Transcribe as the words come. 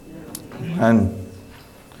And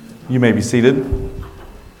you may be seated. You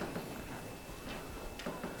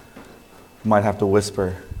might have to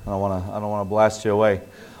whisper. I don't want to blast you away.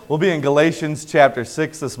 We'll be in Galatians chapter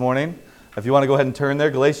 6 this morning. If you want to go ahead and turn there,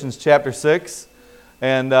 Galatians chapter 6.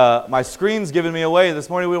 And my screen's giving me away. This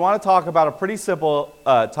morning we want to talk about a pretty simple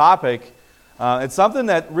topic. It's something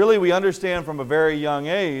that really we understand from a very young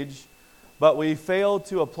age, but we fail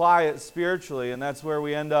to apply it spiritually, and that's where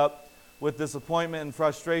we end up with disappointment and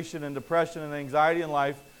frustration and depression and anxiety in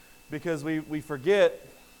life because we forget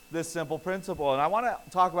this simple principle. And I want to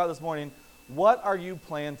talk about this morning, what are you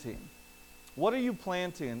planting? What are you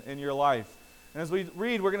planting in your life? And as we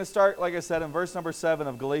read, we're going to start, like I said, in verse number 7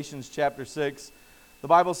 of Galatians chapter 6. The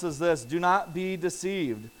Bible says this, "Do not be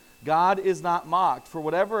deceived. God is not mocked. For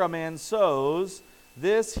whatever a man sows,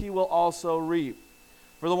 this he will also reap.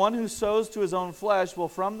 For the one who sows to his own flesh will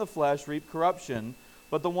from the flesh reap corruption,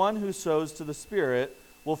 but the one who sows to the Spirit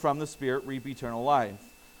will from the Spirit reap eternal life.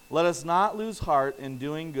 Let us not lose heart in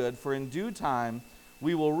doing good, for in due time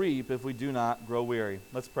we will reap if we do not grow weary."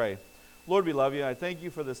 Let's pray. Lord, we love you. I thank you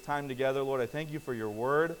for this time together. Lord, I thank you for your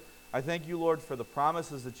word. I thank you, Lord, for the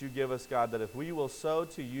promises that you give us, God, that if we will sow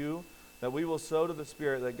to you, that we will sow to the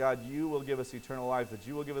Spirit, that, God, you will give us eternal life, that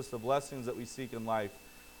you will give us the blessings that we seek in life.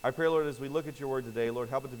 I pray, Lord, as we look at your word today, Lord,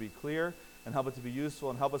 help it to be clear and help it to be useful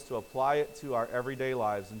and help us to apply it to our everyday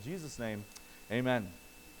lives. In Jesus' name, amen.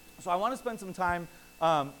 So I want to spend some time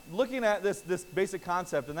looking at this basic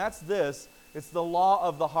concept, and that's this. It's the law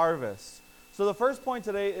of the harvest. So the first point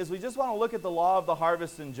today is we just want to look at the law of the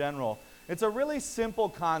harvest in general. It's a really simple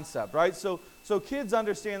concept, right? So kids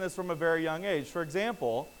understand this from a very young age. For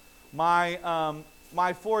example, my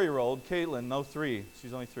 4-year-old, Caitlin, no 3.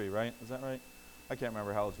 She's only 3, right? Is that right? I can't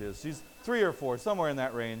remember how old she is. She's 3 or 4, somewhere in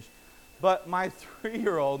that range. But my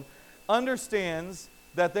 3-year-old understands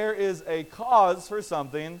that there is a cause for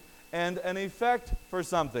something and an effect for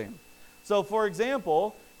something. So, for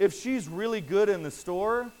example, if she's really good in the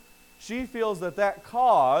store, she feels that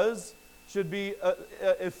cause should be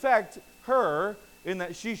affect her in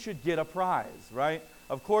that she should get a prize, right?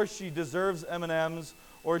 Of course, she deserves M&Ms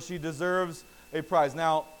or she deserves a prize.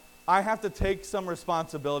 Now, I have to take some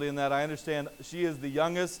responsibility in that. I understand she is the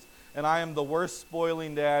youngest, and I am the worst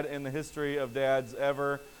spoiling dad in the history of dads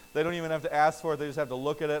ever. They don't even have to ask for it. They just have to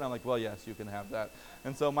look at it. And I'm like, well, yes, you can have that.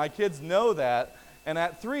 And so my kids know that. And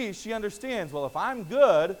at 3, she understands, well, if I'm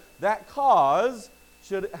good, that cause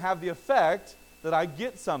should have the effect that I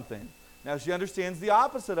get something. Now, she understands the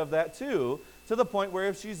opposite of that, too, to the point where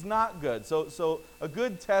if she's not good. So a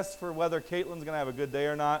good test for whether Caitlin's going to have a good day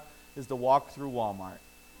or not is to walk through Walmart.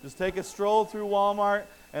 Just take a stroll through Walmart,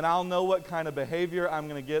 and I'll know what kind of behavior I'm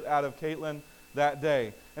going to get out of Caitlin that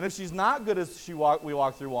day. And if she's not good as we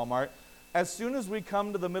walk through Walmart, as soon as we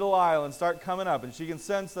come to the middle aisle and start coming up, and she can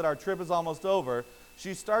sense that our trip is almost over,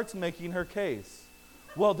 she starts making her case.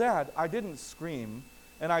 Well, Dad, I didn't scream,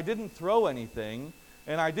 and I didn't throw anything,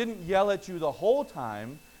 and I didn't yell at you the whole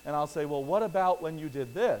time. And I'll say, well, what about when you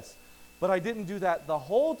did this? But I didn't do that the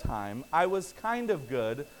whole time. I was kind of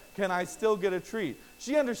good. Can I still get a treat?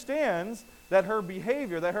 She understands that her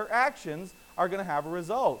behavior, that her actions are going to have a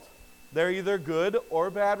result. They're either good or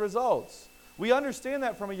bad results. We understand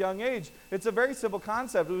that from a young age. It's a very simple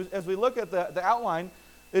concept. As we look at the outline,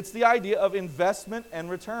 it's the idea of investment and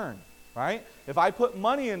return, right? If I put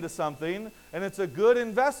money into something and it's a good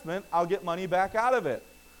investment, I'll get money back out of it.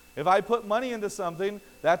 If I put money into something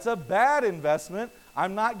that's a bad investment,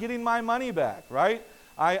 I'm not getting my money back, right?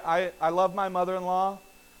 I love my mother-in-law,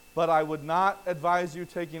 but I would not advise you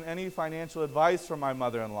taking any financial advice from my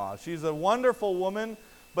mother-in-law. She's a wonderful woman,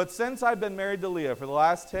 but since I've been married to Leah for the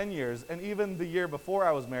last 10 years, and even the year before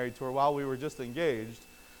I was married to her while we were just engaged,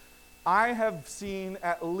 I have seen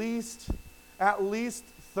at least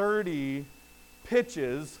 30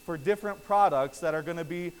 pitches for different products that are going to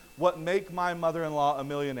be what make my mother-in-law a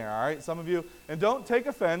millionaire, all right? Some of you, and don't take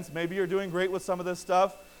offense, maybe you're doing great with some of this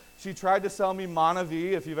stuff. She tried to sell me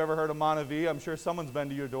Monavie, if you've ever heard of Monavie. I'm sure someone's been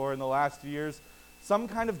to your door in the last years. Some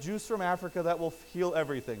kind of juice from Africa that will heal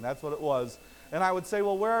everything. That's what it was. And I would say,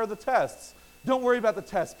 well, where are the tests? Don't worry about the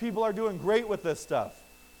tests. People are doing great with this stuff.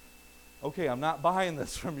 Okay, I'm not buying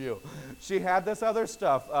this from you. She had this other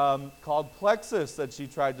stuff called Plexus that she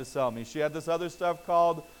tried to sell me. She had this other stuff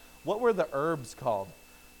called, what were the herbs called?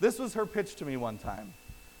 This was her pitch to me one time.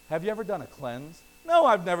 Have you ever done a cleanse? No,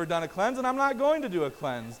 I've never done a cleanse, and I'm not going to do a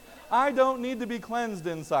cleanse. I don't need to be cleansed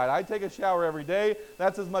inside. I take a shower every day.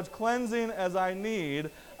 That's as much cleansing as I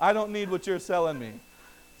need. I don't need what you're selling me.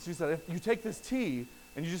 She said, if you take this tea,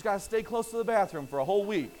 and you just got to stay close to the bathroom for a whole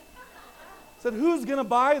week. Said, who's going to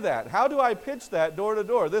buy that? How do I pitch that door to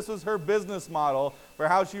door? This was her business model for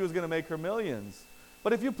how she was going to make her millions.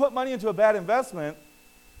 But if you put money into a bad investment,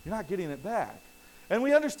 you're not getting it back. And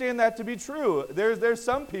we understand that to be true. There's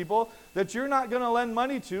some people that you're not going to lend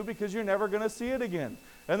money to because you're never going to see it again.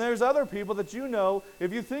 And there's other people that you know,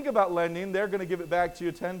 if you think about lending, they're going to give it back to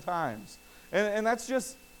you 10 times. And that's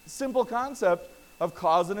just simple concept of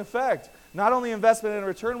cause and effect. Not only investment and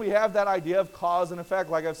return, we have that idea of cause and effect,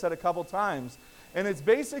 like I've said a couple times. And it's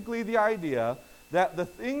basically the idea that the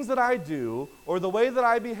things that I do or the way that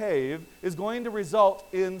I behave is going to result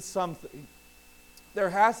in something. There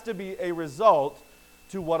has to be a result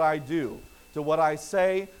to what I do, to what I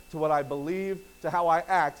say, to what I believe, to how I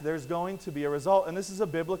act. There's going to be a result. And this is a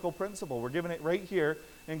biblical principle. We're given it right here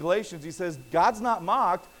in Galatians. He says, God's not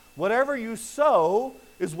mocked. Whatever you sow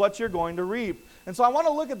is what you're going to reap. And so I want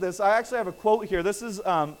to look at this. I actually have a quote here. This is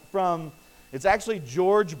it's actually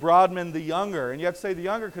George Broadman the Younger. And you have to say the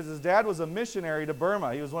Younger because his dad was a missionary to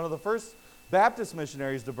Burma. He was one of the first Baptist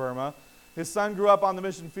missionaries to Burma. His son grew up on the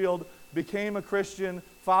mission field, became a Christian,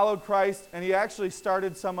 followed Christ, and he actually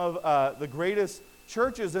started some of the greatest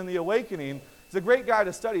churches in the awakening. He's a great guy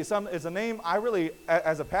to study. It's a name I really,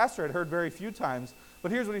 as a pastor, had heard very few times.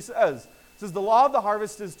 But here's what he says. He says, the law of the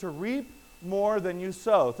harvest is to reap more than you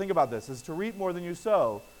sow. Think about this. Is to reap more than you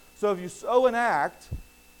sow. So if you sow an act,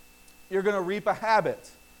 you're going to reap a habit.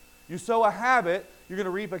 You sow a habit, you're going to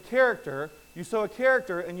reap a character. You sow a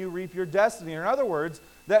character, and you reap your destiny. In other words,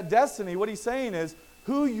 that destiny, what he's saying is,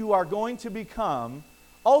 who you are going to become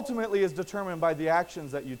ultimately is determined by the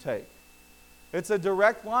actions that you take. It's a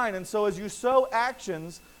direct line. And so as you sow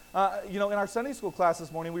actions, in our Sunday school class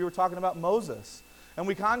this morning, we were talking about Moses. And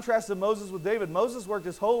we contrasted Moses with David. Moses worked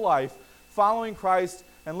his whole life following Christ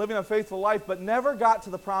and living a faithful life, but never got to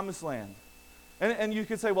the promised land. And you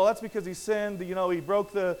could say, well, that's because he sinned. He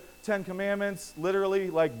broke the 10 Commandments, literally,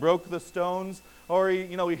 like broke the stones. Or he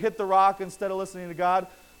hit the rock instead of listening to God.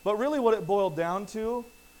 But really what it boiled down to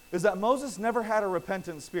is that Moses never had a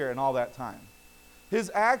repentant spirit in all that time. His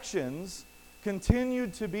actions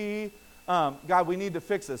continued to be, God, we need to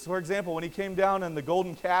fix this. For example, when he came down and the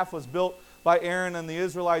golden calf was built by Aaron and the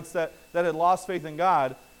Israelites that had lost faith in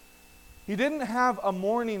God, he didn't have a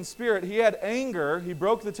mourning spirit. He had anger. He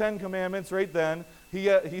broke the 10 Commandments right then. He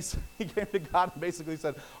came to God and basically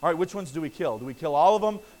said, all right, which ones do we kill? Do we kill all of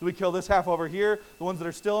them? Do we kill this half over here? The ones that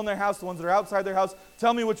are still in their house, the ones that are outside their house?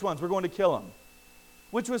 Tell me which ones. We're going to kill them.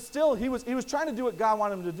 Which was still, he was trying to do what God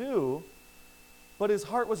wanted him to do, but his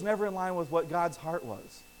heart was never in line with what God's heart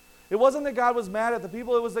was. It wasn't that God was mad at the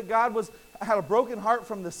people. It was that God had a broken heart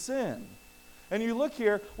from the sin. And you look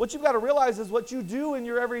here, what you've got to realize is what you do in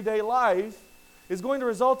your everyday life is going to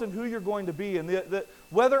result in who you're going to be and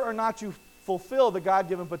whether or not you fulfill the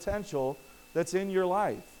God-given potential that's in your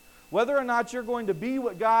life. Whether or not you're going to be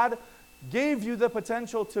what God gave you the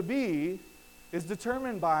potential to be is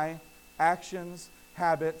determined by actions,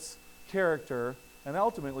 habits, character, and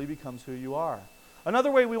ultimately becomes who you are. Another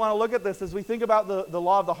way we want to look at this as we think about the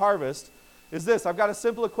law of the harvest is this. I've got a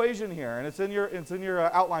simple equation here, and it's in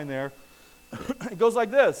your outline there. It goes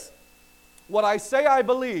like this. What I say I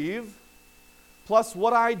believe plus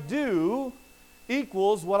what I do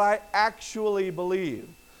equals what I actually believe.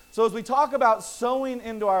 So as we talk about sowing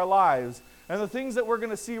into our lives and the things that we're going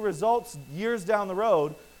to see results years down the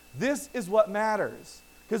road, this is what matters.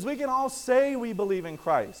 Because we can all say we believe in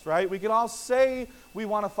Christ, right? We can all say we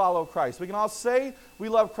want to follow Christ. We can all say we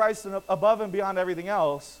love Christ above and beyond everything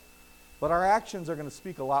else, but our actions are going to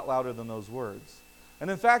speak a lot louder than those words. And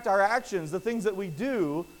in fact, our actions, the things that we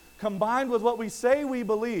do, combined with what we say we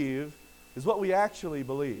believe, is what we actually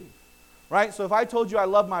believe. Right? So if I told you I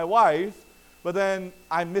love my wife, but then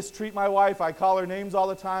I mistreat my wife, I call her names all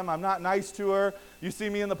the time, I'm not nice to her, you see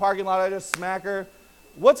me in the parking lot, I just smack her,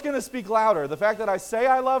 what's going to speak louder? The fact that I say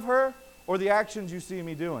I love her or the actions you see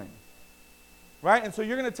me doing? Right? And so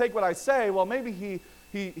you're going to take what I say, well, maybe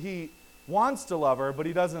he wants to love her, but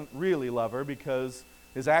he doesn't really love her because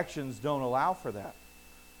his actions don't allow for that.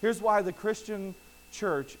 Here's why the Christian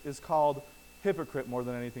church is called hypocrite more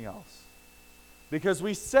than anything else. Because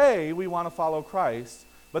we say we want to follow Christ,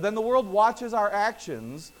 but then the world watches our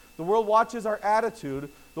actions, the world watches our attitude,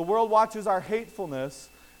 the world watches our hatefulness,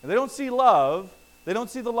 and they don't see love, they don't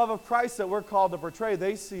see the love of Christ that we're called to portray.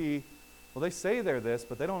 They see, well, they say they're this,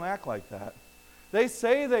 but they don't act like that. They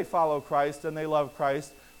say they follow Christ and they love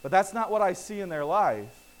Christ, but that's not what I see in their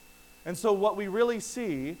life. And so what we really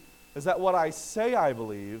see is that what I say I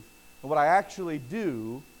believe and what I actually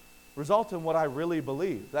do result in what I really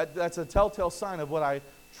believe. That's a telltale sign of what I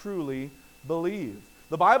truly believe.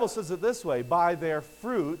 The Bible says it this way, by their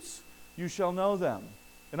fruits you shall know them.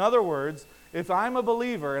 In other words, If I'm a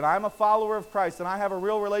believer and I'm a follower of Christ and I have a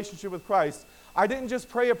real relationship with Christ, I didn't just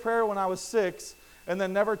pray a prayer when I was 6 and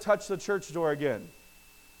then never touch the church door again.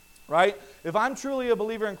 Right? If I'm truly a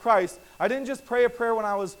believer in Christ, I didn't just pray a prayer when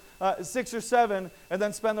I was 6 or 7 and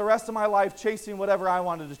then spend the rest of my life chasing whatever I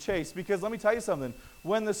wanted to chase. Because let me tell you something.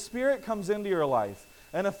 When the Spirit comes into your life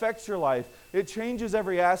and affects your life, it changes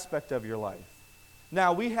every aspect of your life.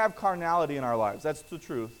 Now, we have carnality in our lives. That's the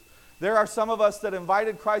truth. There are some of us that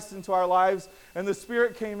invited Christ into our lives, and the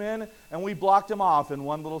Spirit came in, and we blocked him off in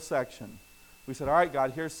one little section. We said, all right,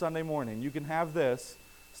 God, here's Sunday morning. You can have this.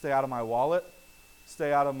 Stay out of my wallet.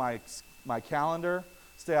 Stay out of my calendar.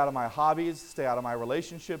 Stay out of my hobbies. Stay out of my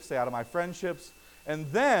relationships. Stay out of my friendships. And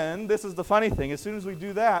then, this is the funny thing, as soon as we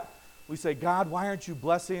do that, we say, God, why aren't you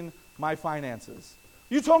blessing my finances?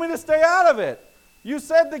 You told me to stay out of it. You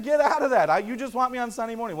said to get out of that. You just want me on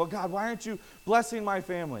Sunday morning. Well, God, why aren't you blessing my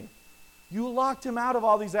family? You locked him out of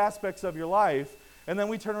all these aspects of your life, and then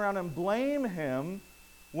we turn around and blame him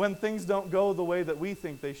when things don't go the way that we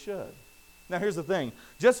think they should. Now, here's the thing.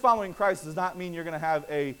 Just following Christ does not mean you're going to have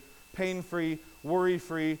a pain-free,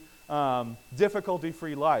 worry-free,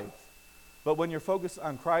 difficulty-free life. But when you're focused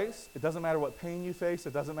on Christ, it doesn't matter what pain you face,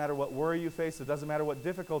 it doesn't matter what worry you face, it doesn't matter what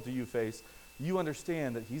difficulty you face. You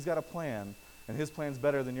understand that he's got a plan, and his plan's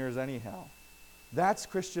better than yours anyhow. That's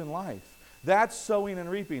Christian life. That's sowing and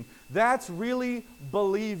reaping. That's really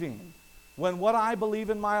believing. When what I believe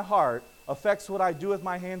in my heart affects what I do with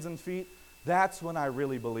my hands and feet, that's when I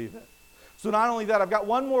really believe it. So not only that, I've got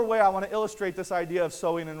one more way I want to illustrate this idea of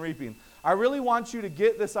sowing and reaping. I really want you to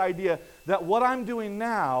get this idea that what I'm doing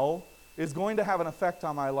now is going to have an effect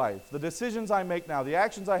on my life. The decisions I make now, the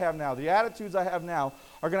actions I have now, the attitudes I have now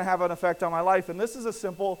are going to have an effect on my life. And this is a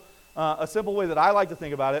simple way that I like to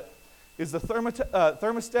think about it, is the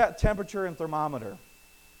thermostat, temperature, and thermometer.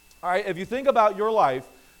 All right, if you think about your life,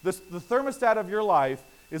 the thermostat of your life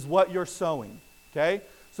is what you're sowing, okay?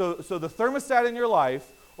 So the thermostat in your life,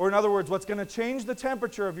 or in other words, what's going to change the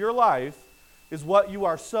temperature of your life is what you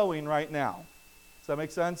are sowing right now. Does that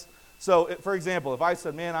make sense? So, for example, if I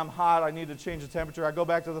said, man, I'm hot, I need to change the temperature, I go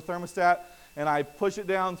back to the thermostat and I push it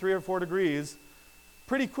down 3 or 4 degrees,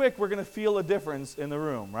 pretty quick we're going to feel a difference in the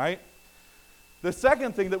room, right? The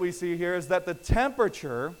second thing that we see here is that the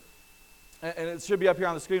temperature, and it should be up here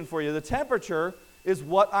on the screen for you, the temperature is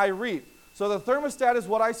what I reap. So the thermostat is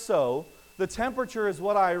what I sow, the temperature is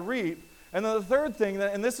what I reap, and then the third thing,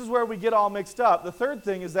 and this is where we get all mixed up, the third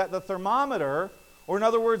thing is that the thermometer, or in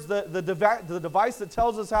other words, the device that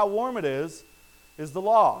tells us how warm it is the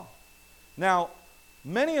law. Now,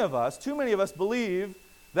 too many of us believe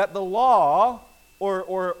that the law,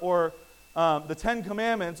 or the 10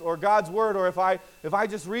 Commandments, or God's Word, or if I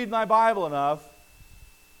just read my Bible enough,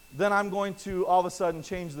 then I'm going to all of a sudden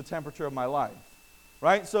change the temperature of my life,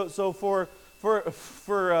 right? So for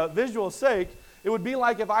visual sake, it would be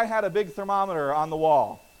like if I had a big thermometer on the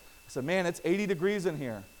wall. I said, man, it's 80 degrees in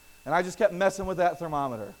here, and I just kept messing with that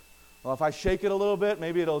thermometer. Well, if I shake it a little bit,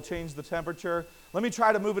 maybe it'll change the temperature. Let me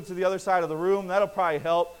try to move it to the other side of the room. That'll probably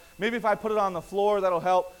help. Maybe if I put it on the floor, that'll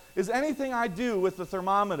help. Is anything I do with the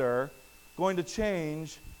thermometer going to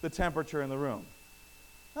change the temperature in the room?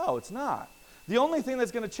 No, it's not. The only thing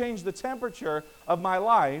that's going to change the temperature of my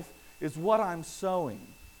life is what I'm sowing,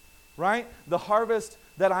 right? The harvest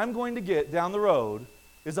that I'm going to get down the road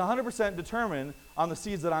is 100% determined on the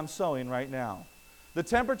seeds that I'm sowing right now. The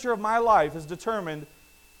temperature of my life is determined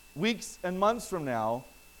weeks and months from now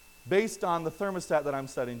based on the thermostat that I'm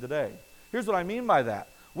setting today. Here's what I mean by that.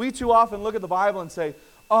 We too often look at the Bible and say,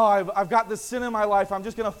 oh, I've got this sin in my life. I'm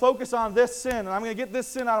just going to focus on this sin, and I'm going to get this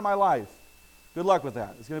sin out of my life. Good luck with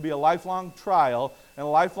that. It's going to be a lifelong trial and a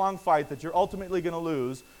lifelong fight that you're ultimately going to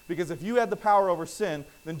lose, because if you had the power over sin,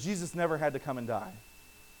 then Jesus never had to come and die.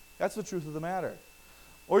 That's the truth of the matter.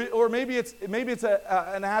 Or maybe it's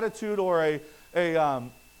an attitude or a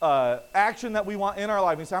action that we want in our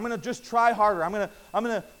life. We say, I'm going to just try harder. I'm going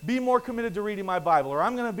to be more committed to reading my Bible, or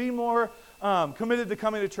I'm going to be more committed to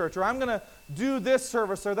coming to church, or I'm going to do this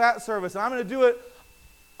service or that service, and I'm going to do it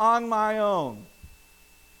on my own.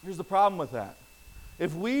 Here's the problem with that.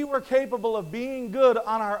 If we were capable of being good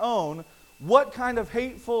on our own, what kind of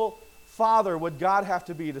hateful father would God have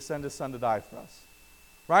to be to send his son to die for us?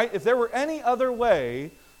 Right? If there were any other way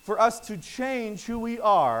for us to change who we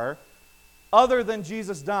are other than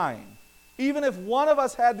Jesus dying, even if one of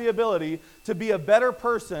us had the ability to be a better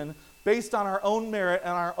person based on our own merit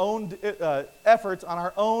and our own efforts, on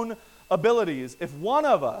our own abilities, if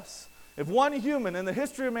one human in the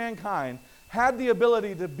history of mankind had the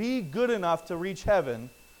ability to be good enough to reach heaven,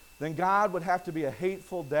 then God would have to be a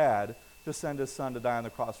hateful dad to send his son to die on the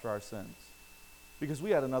cross for our sins. Because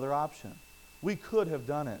we had another option. we could have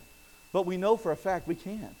done it. But we know for a fact we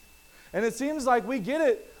can't. And it seems like we get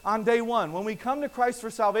it on day one. When we come to Christ for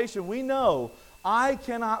salvation, we know I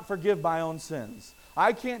cannot forgive my own sins.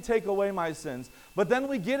 I can't take away my sins. But then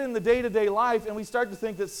we get in the day-to-day life and we start to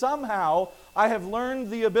think that somehow I have learned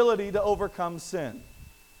the ability to overcome sin.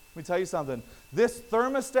 Let me tell you something. This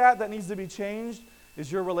thermostat that needs to be changed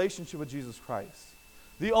is your relationship with Jesus Christ.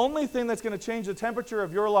 The only thing that's going to change the temperature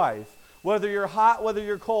of your life, whether you're hot, whether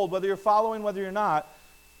you're cold, whether you're following, whether you're not,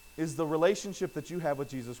 is the relationship that you have with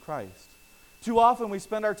Jesus Christ. Too often we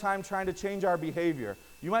spend our time trying to change our behavior.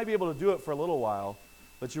 You might be able to do it for a little while,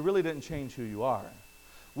 but you really didn't change who you are.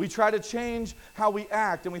 We try to change how we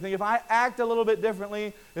act, and we think if I act a little bit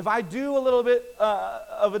differently, if I do a little bit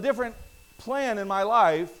of a different plan in my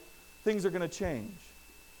life, things are going to change.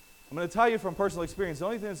 I'm going to tell you from personal experience, the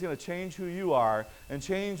only thing that's going to change who you are and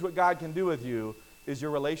change what God can do with you is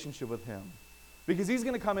your relationship with Him. Because He's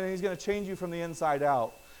going to come in and He's going to change you from the inside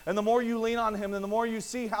out. And the more you lean on Him, and the more you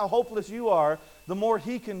see how hopeless you are, the more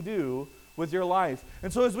He can do with your life.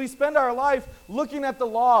 And so as we spend our life looking at the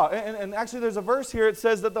law, and actually there's a verse here, it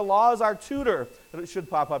says that the law is our tutor. It should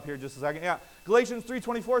pop up here just a second. Yeah, Galatians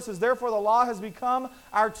 3:24 says, therefore the law has become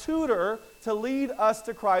our tutor to lead us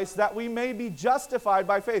to Christ, that we may be justified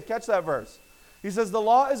by faith. Catch that verse. He says the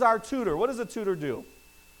law is our tutor. What does a tutor do?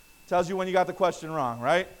 Tells you when you got the question wrong,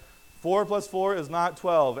 right? 4 plus 4 is not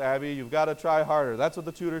 12, Abby. You've got to try harder. That's what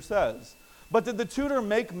the tutor says. But did the tutor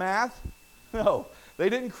make math? No. They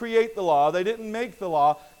didn't create the law. They didn't make the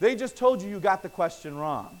law. They just told you got the question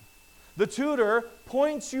wrong. The tutor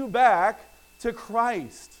points you back to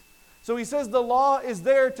Christ. So he says the law is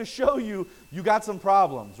there to show you got some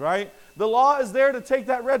problems, right? The law is there to take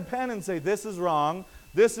that red pen and say, this is wrong,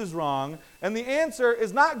 this is wrong. And the answer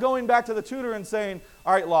is not going back to the tutor and saying,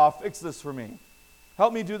 all right, law, fix this for me.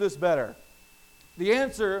 Help me do this better. The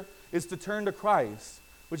answer is to turn to Christ,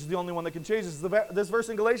 which is the only one that can change this. This verse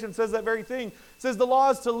in Galatians says that very thing. It says the law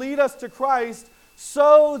is to lead us to Christ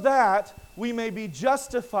so that we may be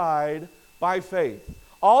justified by faith.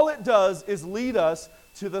 All it does is lead us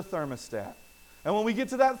to the thermostat. And when we get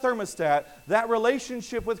to that thermostat, that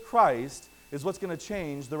relationship with Christ is what's going to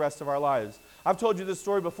change the rest of our lives. I've told you this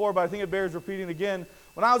story before, but I think it bears repeating again.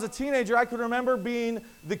 When I was a teenager, I could remember being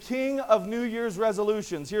the king of New Year's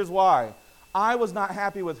resolutions. Here's why. I was not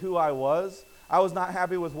happy with who I was. I was not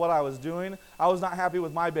happy with what I was doing. I was not happy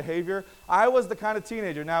with my behavior. I was the kind of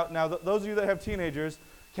teenager. Now those of you that have teenagers,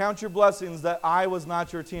 count your blessings that I was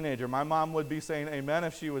not your teenager. My mom would be saying amen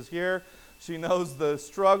if she was here. She knows the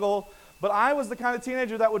struggle. But I was the kind of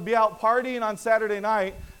teenager that would be out partying on Saturday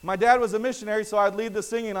night. My dad was a missionary, so I'd lead the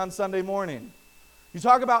singing on Sunday morning. You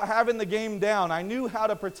talk about having the game down. I knew how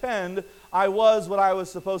to pretend I was what I was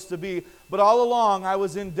supposed to be. But all along, I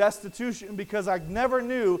was in destitution because I never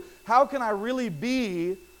knew how can I really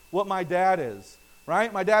be what my dad is.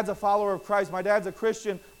 Right? My dad's a follower of Christ. My dad's a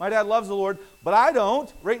Christian. My dad loves the Lord. But I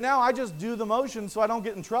don't. Right now, I just do the motions so I don't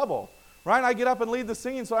get in trouble. Right? I get up and lead the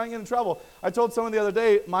singing so I don't get in trouble. I told someone the other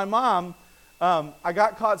day, my mom, I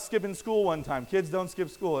got caught skipping school one time. Kids don't skip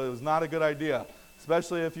school. It was not a good idea.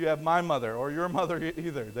 Especially if you have my mother or your mother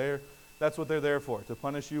either. That's what they're there for, to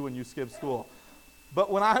punish you when you skip school.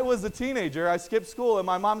 But when I was a teenager, I skipped school, and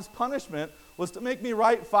my mom's punishment was to make me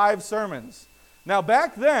write 5 sermons. Now,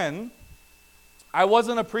 back then, I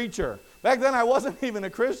wasn't a preacher. Back then, I wasn't even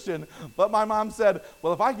a Christian. But my mom said,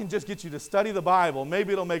 well, if I can just get you to study the Bible,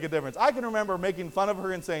 maybe it'll make a difference. I can remember making fun of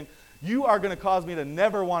her and saying, you are going to cause me to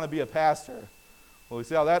never want to be a pastor. Well, we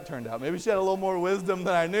see how that turned out. Maybe she had a little more wisdom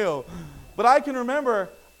than I knew. But I can remember,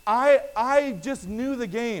 I just knew the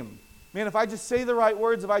game. Man, if I just say the right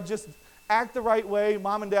words, if I just act the right way,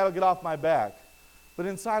 mom and dad will get off my back. But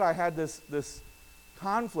inside I had this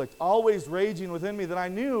conflict always raging within me that I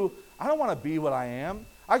knew I don't want to be what I am.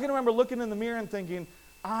 I can remember looking in the mirror and thinking,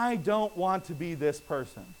 I don't want to be this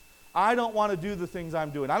person. I don't want to do the things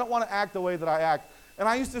I'm doing. I don't want to act the way that I act. And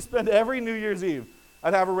I used to spend every New Year's Eve,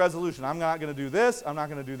 I'd have a resolution. I'm not going to do this. I'm not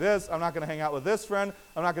going to do this. I'm not going to hang out with this friend.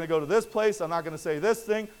 I'm not going to go to this place. I'm not going to say this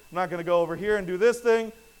thing. I'm not going to go over here and do this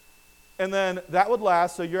thing. And then that would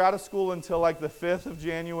last. So you're out of school until like the 5th of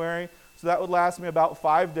January. So that would last me about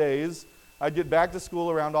 5 days. I'd get back to school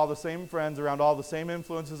around all the same friends, around all the same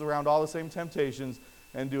influences, around all the same temptations,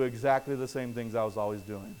 and do exactly the same things I was always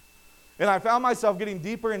doing. And I found myself getting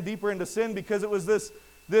deeper and deeper into sin because it was this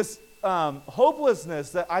hopelessness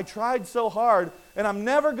that I tried so hard, and I'm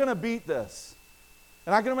never going to beat this.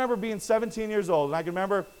 And I can remember being 17 years old, and I can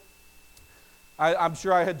remember, I'm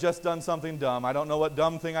sure I had just done something dumb. I don't know what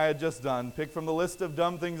dumb thing I had just done. Pick from the list of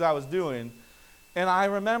dumb things I was doing. And I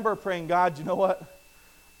remember praying, God, you know what?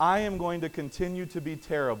 I am going to continue to be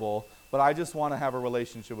terrible but I just want to have a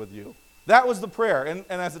relationship with you. That was the prayer. And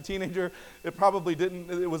as a teenager,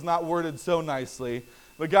 it was not worded so nicely.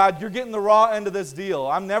 But God, you're getting the raw end of this deal.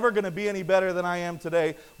 I'm never going to be any better than I am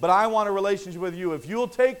today, but I want a relationship with you. If you'll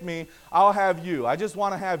take me, I'll have you. I just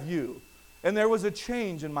want to have you. And there was a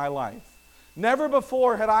change in my life. Never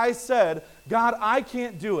before had I said, God, I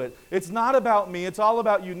can't do it. It's not about me. It's all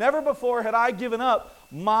about you. Never before had I given up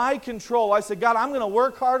my control. I said, God, I'm going to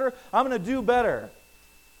work harder. I'm going to do better.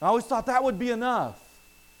 I always thought that would be enough.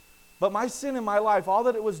 But my sin in my life, all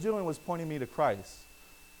that it was doing was pointing me to Christ.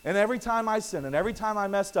 And every time I sinned and every time I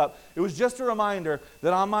messed up, it was just a reminder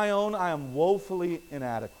that on my own, I am woefully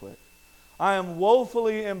inadequate. I am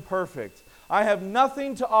woefully imperfect. I have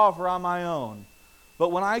nothing to offer on my own.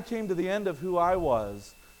 But when I came to the end of who I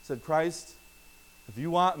was, I said, Christ, if you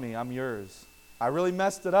want me, I'm yours. I really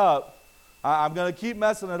messed it up. I'm going to keep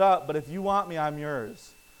messing it up, but if you want me, I'm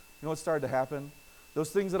yours. You know what started to happen? Those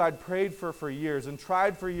things that I'd prayed for years and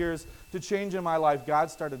tried for years to change in my life, God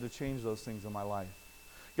started to change those things in my life.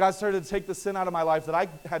 God started to take the sin out of my life that I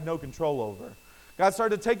had no control over. God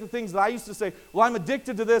started to take the things that I used to say, well, I'm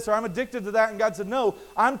addicted to this or I'm addicted to that. And God said, no,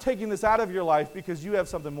 I'm taking this out of your life because you have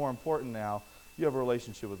something more important now. You have a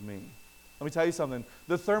relationship with me. Let me tell you something.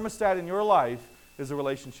 The thermostat in your life is a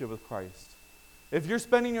relationship with Christ. If you're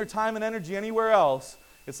spending your time and energy anywhere else,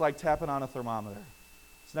 it's like tapping on a thermometer.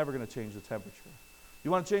 It's never going to change the temperature.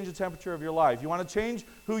 You want to change the temperature of your life. You want to change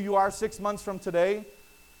who you are 6 months from today?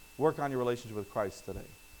 Work on your relationship with Christ today.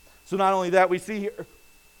 So not only that, we see here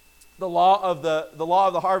the law of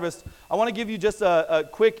the harvest. I want to give you just a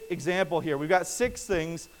quick example here. We've got 6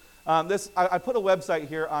 things. I put a website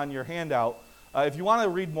here on your handout. If you want to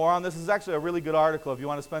read more on this, is actually a really good article if you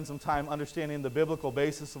want to spend some time understanding the biblical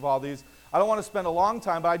basis of all these. I don't want to spend a long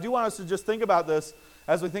time, but I do want us to just think about this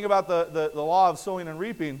as we think about the law of sowing and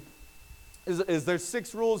reaping. Is there's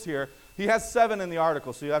 6 rules here. He has 7 in the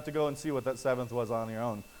article, so you have to go and see what that 7th was on your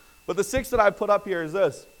own. But the 6 that I put up here is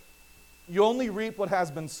this. You only reap what has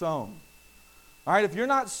been sown. All right, if you're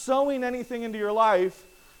not sowing anything into your life,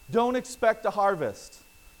 don't expect a harvest.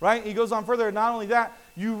 Right? He goes on further. Not only that,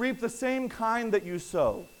 you reap the same kind that you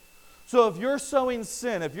sow. So if you're sowing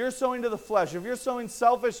sin, if you're sowing to the flesh, if you're sowing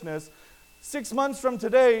selfishness, 6 months from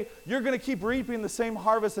today, you're going to keep reaping the same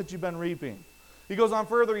harvest that you've been reaping. He goes on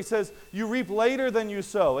further. He says, you reap later than you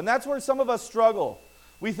sow. And that's where some of us struggle.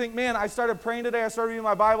 We think, man, I started praying today. I started reading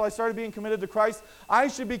my Bible. I started being committed to Christ. I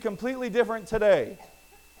should be completely different today.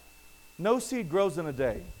 No seed grows in a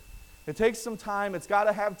day. It takes some time. It's got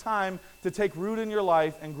to have time to take root in your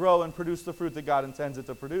life and grow and produce the fruit that God intends it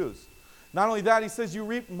to produce. Not only that, he says you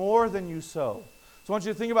reap more than you sow. So I want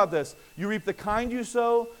you to think about this. You reap the kind you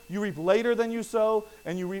sow, you reap later than you sow,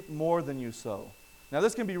 and you reap more than you sow. Now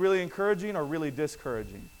this can be really encouraging or really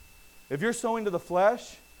discouraging. If you're sowing to the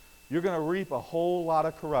flesh, you're going to reap a whole lot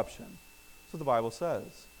of corruption. That's what the Bible says.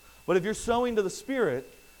 But if you're sowing to the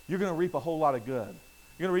Spirit, you're going to reap a whole lot of good.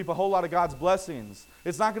 You're going to reap a whole lot of God's blessings.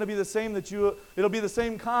 It's not going to be the same it'll be the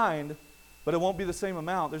same kind, but it won't be the same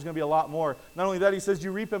amount. There's going to be a lot more. Not only that, he says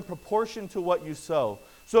you reap in proportion to what you sow.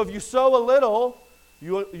 So if you sow a little,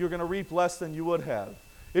 you're going to reap less than you would have.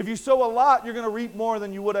 If you sow a lot, you're going to reap more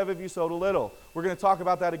than you would have if you sowed a little. We're going to talk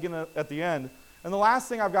about that again at the end. And the last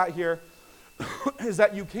thing I've got here is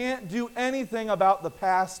that you can't do anything about the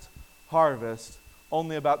past harvest,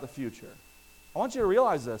 only about the future. I want you to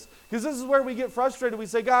realize this, because this is where we get frustrated. We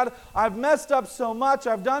say, God, I've messed up so much.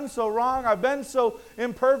 I've done so wrong. I've been so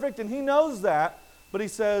imperfect, and he knows that. But he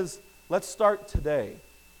says, let's start today.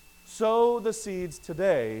 Sow the seeds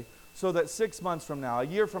today so that 6 months from now, a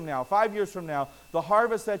year from now, 5 years from now, the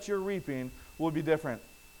harvest that you're reaping will be different.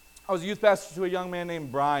 I was a youth pastor to a young man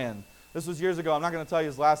named Brian. This was years ago. I'm not going to tell you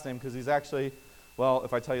his last name because he's actually, well,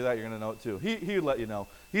 if I tell you that, you're going to know it too. He would let you know.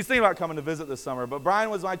 He's thinking about coming to visit this summer. But Brian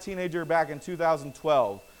was my teenager back in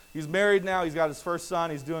 2012. He's married now. He's got his first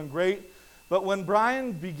son. He's doing great. But when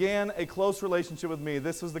Brian began a close relationship with me,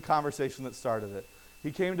 this was the conversation that started it.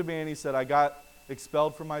 He came to me and he said, I got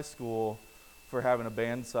expelled from my school for having a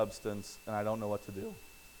banned substance, and I don't know what to do.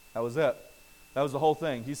 That was it. That was the whole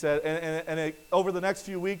thing. He said, over the next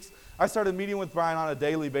few weeks, I started meeting with Brian on a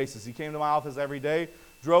daily basis. He came to my office every day,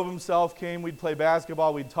 drove himself, came, we'd play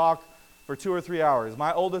basketball, we'd talk for 2 or 3 hours.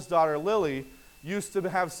 My oldest daughter, Lily, used to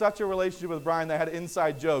have such a relationship with Brian that had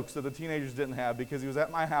inside jokes that the teenagers didn't have because he was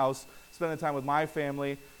at my house, spending time with my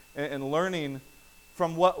family, and learning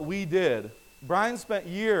from what we did. Brian spent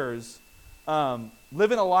years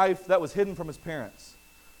living a life that was hidden from his parents.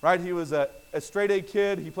 Right? He was a straight-A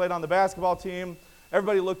kid. He played on the basketball team.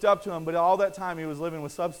 Everybody looked up to him, but all that time he was living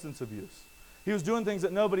with substance abuse. He was doing things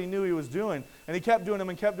that nobody knew he was doing, and he kept doing them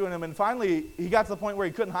and kept doing them, and finally he got to the point where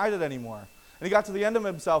he couldn't hide it anymore. And he got to the end of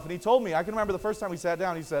himself, and he told me, I can remember the first time we sat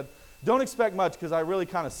down, he said, "Don't expect much because I really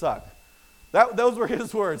kind of suck." Those were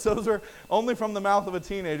his words. Those were only from the mouth of a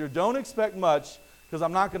teenager. Don't expect much because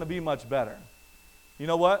I'm not going to be much better. You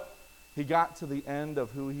know what? He got to the end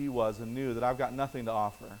of who he was and knew that I've got nothing to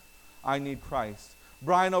offer. I need Christ.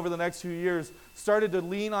 Brian, over the next few years, started to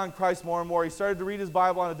lean on Christ more and more. He started to read his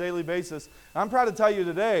Bible on a daily basis. And I'm proud to tell you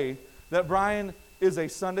today that Brian is a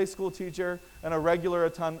Sunday school teacher and a regular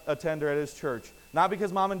attender at his church. Not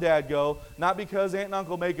because mom and dad go, not because aunt and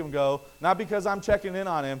uncle make him go, not because I'm checking in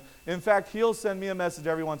on him. In fact, he'll send me a message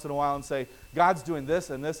every once in a while and say, "God's doing this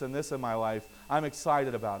and this and this in my life. I'm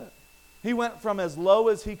excited about it." He went from as low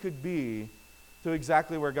as he could be to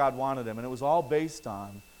exactly where God wanted him. And it was all based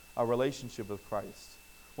on a relationship with Christ.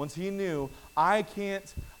 Once he knew, I can't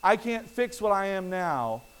fix what I am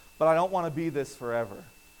now, but I don't want to be this forever.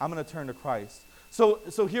 I'm going to turn to Christ.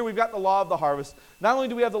 So here we've got the law of the harvest. Not only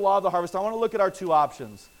do we have the law of the harvest, I want to look at our two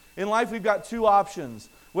options. In life, we've got two options.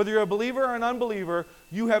 Whether you're a believer or an unbeliever,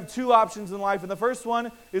 you have two options in life. And the first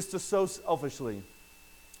one is to sow selfishly.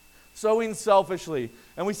 Sowing selfishly.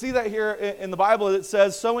 And we see that here in the Bible. It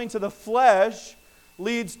says, sowing to the flesh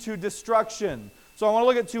leads to destruction. So I want to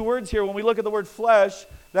look at two words here. When we look at the word flesh,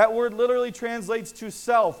 that word literally translates to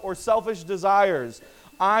self or selfish desires.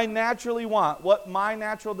 I naturally want what my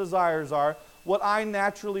natural desires are, what I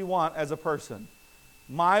naturally want as a person.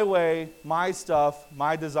 My way, my stuff,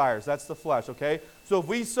 my desires. That's the flesh, okay? So if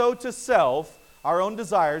we sow to self, our own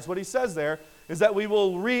desires, what he says there is that we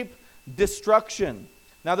will reap destruction.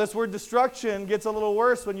 Now this word destruction gets a little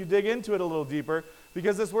worse when you dig into it a little deeper,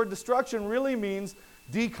 because this word destruction really means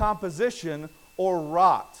decomposition or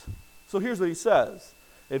rot. So here's what he says.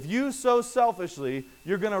 If you sow selfishly,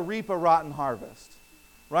 you're going to reap a rotten harvest.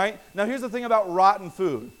 Right? Now here's the thing about rotten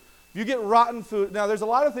food. If you get rotten food, now there's a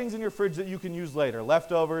lot of things in your fridge that you can use later.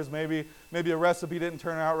 Leftovers, maybe a recipe didn't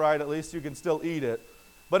turn out right, at least you can still eat it.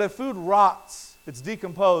 But if food rots, it's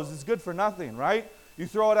decomposed, it's good for nothing, right? You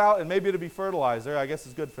throw it out and maybe it'll be fertilizer, I guess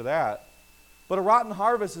it's good for that. But a rotten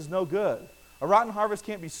harvest is no good. A rotten harvest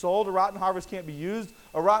can't be sold, a rotten harvest can't be used,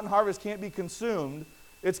 a rotten harvest can't be consumed.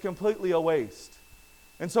 It's completely a waste.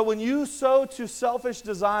 And so when you sow to selfish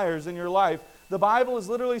desires in your life, the Bible is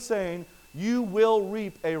literally saying you will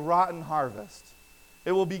reap a rotten harvest.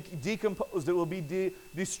 It will be decomposed. It will be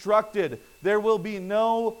destructed. There will be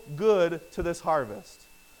no good to this harvest.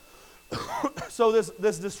 So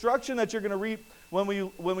this destruction that you're going to reap when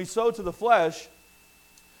we sow to the flesh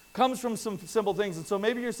comes from some simple things. And so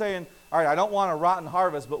maybe you're saying, all right, I don't want a rotten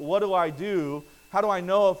harvest, but what do I do? How do I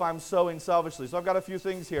know if I'm sowing selfishly? So I've got a few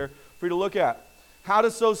things here for you to look at. How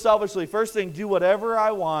to sow selfishly. First thing, do whatever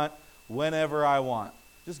I want, whenever I want.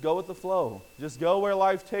 Just go with the flow. Just go where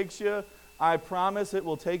life takes you. I promise it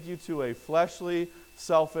will take you to a fleshly,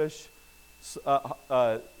 selfish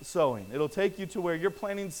sowing. It'll take you to where you're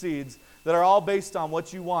planting seeds that are all based on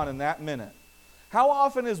what you want in that minute. How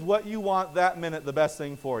often is what you want that minute the best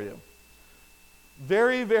thing for you?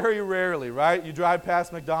 Very, very rarely, right? You drive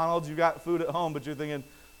past McDonald's, you got food at home, but you're thinking,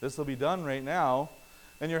 this will be done right now.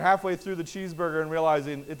 And you're halfway through the cheeseburger and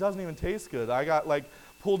realizing it doesn't even taste good. I got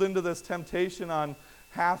pulled into this temptation on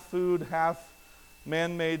half food, half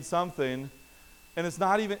man-made something, and it's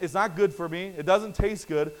not good for me. It doesn't taste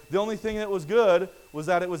good. The only thing that was good was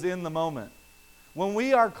that it was in the moment. When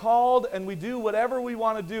we are called and we do whatever we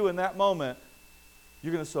want to do in that moment,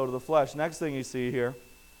 you're going to sow to the flesh. Next thing you see here,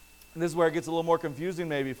 and this is where it gets a little more confusing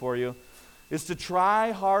maybe for you, is to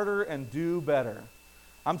try harder and do better.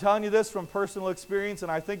 I'm telling you this from personal experience,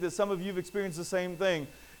 and I think that some of you have experienced the same thing.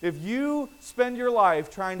 If you spend your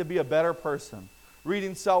life trying to be a better person,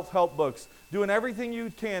 reading self-help books, doing everything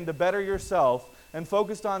you can to better yourself and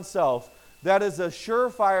focused on self, that is a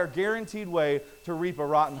surefire, guaranteed way to reap a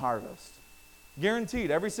rotten harvest.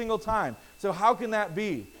 Guaranteed, every single time. So how can that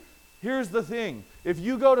be? Here's the thing. If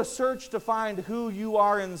you go to search to find who you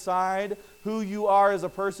are inside, who you are as a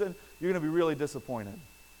person, you're going to be really disappointed.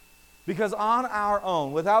 Because on our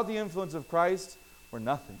own, without the influence of Christ, we're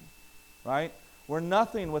nothing, right? We're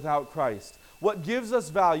nothing without Christ. What gives us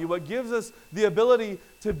value, what gives us the ability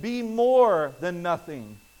to be more than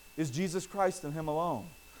nothing is Jesus Christ and Him alone.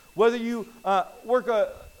 Whether you work a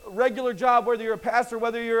regular job, whether you're a pastor,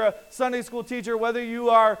 whether you're a Sunday school teacher, whether you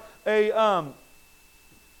are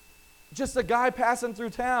just a guy passing through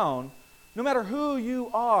town, no matter who you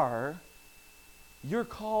are, you're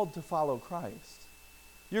called to follow Christ.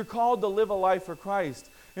 You're called to live a life for Christ.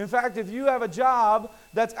 In fact, if you have a job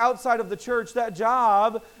that's outside of the church, that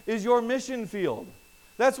job is your mission field.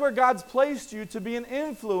 That's where God's placed you to be an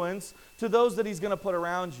influence to those that He's going to put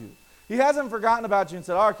around you. He hasn't forgotten about you and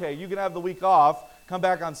said, okay, you can have the week off, come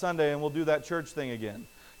back on Sunday and we'll do that church thing again.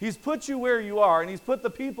 He's put you where you are, and He's put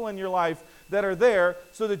the people in your life that are there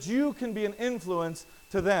so that you can be an influence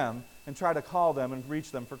to them and try to call them and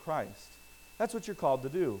reach them for Christ. That's what you're called to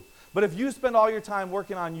do. But if you spend all your time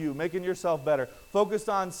working on you, making yourself better, focused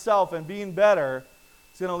on self and being better,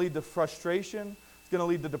 it's going to lead to frustration. It's going to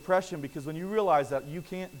lead to depression, because when you realize that you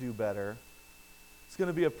can't do better, it's going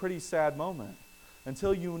to be a pretty sad moment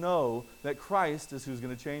until you know that Christ is who's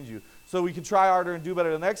going to change you. So we can try harder and do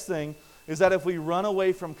better. The next thing is that if we run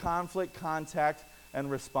away from conflict, contact, and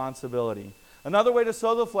responsibility. Another way to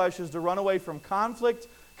sow the flesh is to run away from conflict,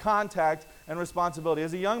 contact, and responsibility.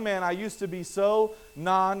 As a young man, I used to be so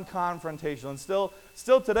non-confrontational. And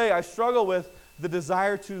still today, I struggle with the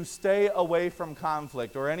desire to stay away from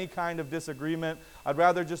conflict or any kind of disagreement. I'd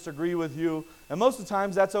rather just agree with you. And most of the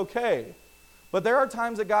times, that's okay. But there are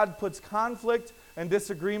times that God puts conflict and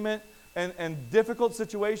disagreement and difficult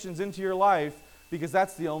situations into your life, because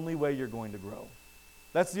that's the only way you're going to grow.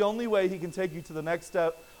 That's the only way He can take you to the next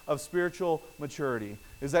step of spiritual maturity,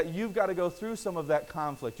 is that you've got to go through some of that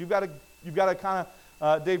conflict. You've got to kind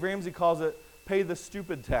of, Dave Ramsey calls it, pay the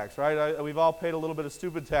stupid tax, right? We've all paid a little bit of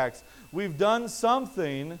stupid tax. We've done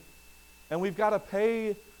something, and we've got to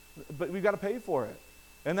pay for it.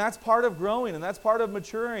 And that's part of growing, and that's part of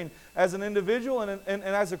maturing as an individual and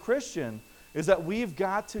as a Christian, is that we've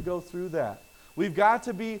got to go through that. We've got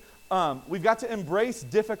to embrace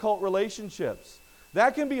difficult relationships.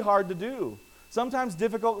 That can be hard to do. Sometimes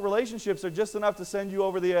difficult relationships are just enough to send you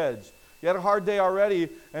over the edge. You had a hard day already,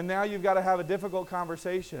 and now you've got to have a difficult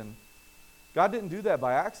conversation. God didn't do that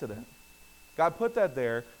by accident. God put that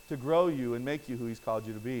there to grow you and make you who He's called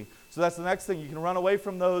you to be. So that's the next thing. You can run away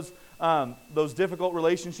from those difficult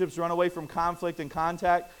relationships, run away from conflict and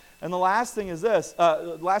contact. And the last thing is this,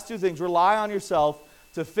 last two things: rely on yourself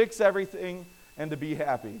to fix everything and to be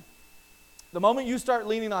happy. The moment you start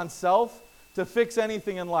leaning on self to fix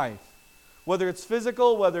anything in life, whether it's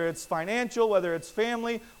physical, whether it's financial, whether it's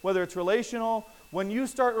family, whether it's relational, when you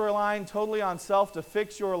start relying totally on self to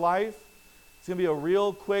fix your life, it's going to be a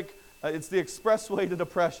real quick, it's the expressway to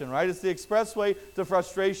depression, right? It's the expressway to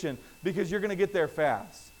frustration, because you're going to get there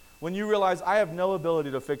fast. When you realize, I have no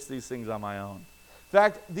ability to fix these things on my own. In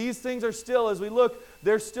fact, these things are still, as we look,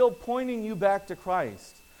 they're still pointing you back to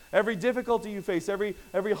Christ. Every difficulty you face, every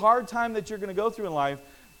hard time that you're going to go through in life,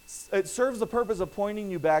 it serves the purpose of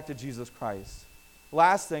pointing you back to Jesus Christ.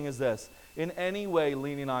 Last thing is this: in any way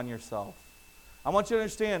leaning on yourself. I want you to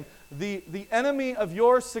understand, the enemy of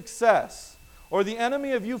your success, or the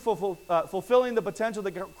enemy of you fulfilling the potential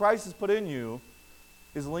that Christ has put in you,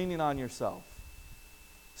 is leaning on yourself.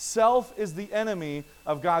 Self is the enemy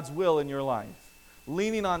of God's will in your life.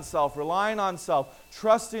 Leaning on self, relying on self,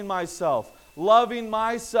 trusting myself, loving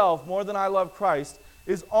myself more than I love Christ,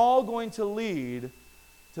 is all going to lead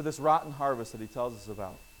to this rotten harvest that He tells us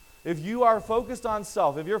about. If you are focused on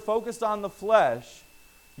self, if you're focused on the flesh,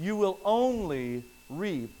 you will only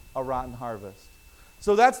reap a rotten harvest.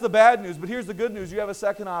 So that's the bad news, but here's the good news. You have a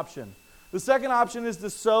second option. The second option is to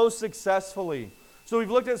sow successfully. So we've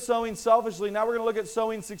looked at sowing selfishly. Now we're going to look at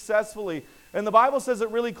sowing successfully. And the Bible says it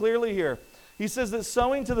really clearly here. He says that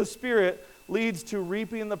sowing to the Spirit leads to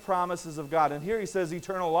reaping the promises of God. And here he says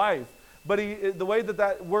eternal life. But the way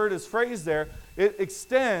that word is phrased there, it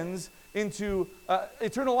extends into,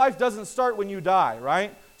 eternal life doesn't start when you die,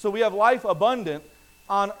 right? So we have life abundant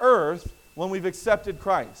on earth when we've accepted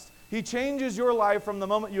Christ. He changes your life from the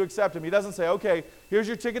moment you accept Him. He doesn't say, okay, here's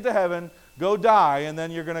your ticket to heaven, go die, and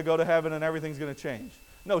then you're going to go to heaven and everything's going to change.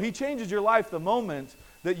 No, He changes your life the moment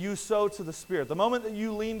that you sow to the Spirit, the moment that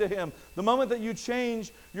you lean to Him, the moment that you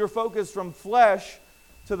change your focus from flesh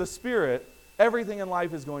to the Spirit. Everything in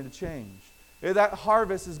life is going to change. That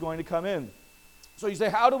harvest is going to come in. So you say,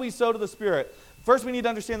 how do we sow to the Spirit? First, we need to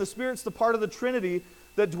understand the Spirit's the part of the Trinity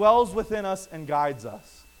that dwells within us and guides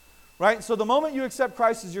us. Right? So the moment you accept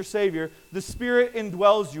Christ as your Savior, the Spirit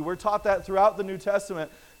indwells you. We're taught that throughout the New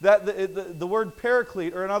Testament, that the word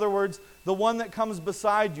paraclete, or in other words, the one that comes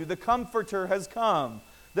beside you, the Comforter has come.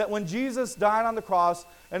 That when Jesus died on the cross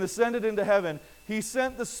and ascended into heaven, He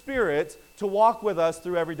sent the Spirit to walk with us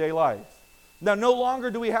through everyday life. Now, no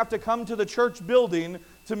longer do we have to come to the church building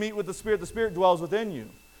to meet with the Spirit. The Spirit dwells within you.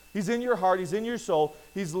 He's in your heart. He's in your soul.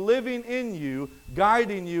 He's living in you,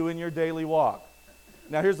 guiding you in your daily walk.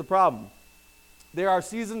 Now, here's the problem. There are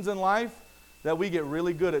seasons in life that we get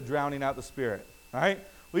really good at drowning out the Spirit, right?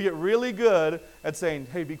 We get really good at saying,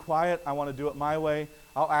 hey, be quiet. I want to do it my way.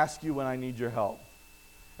 I'll ask you when I need your help.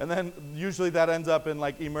 And then usually that ends up in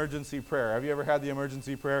like emergency prayer. Have you ever had the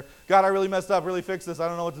emergency prayer? God, I really messed up, really fix this, I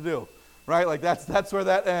don't know what to do. Right? Like that's where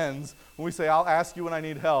that ends. When we say, I'll ask you when I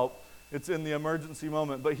need help, it's in the emergency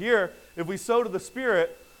moment. But here, if we sow to the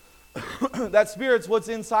Spirit, that Spirit's what's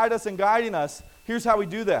inside us and guiding us. Here's how we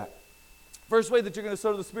do that. First way that you're going to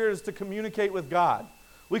sow to the Spirit is to communicate with God.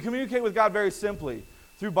 We communicate with God very simply,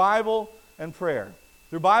 through Bible and prayer.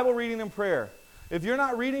 Through Bible reading and prayer. If you're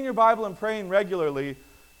not reading your Bible and praying regularly,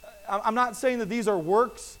 I'm not saying that these are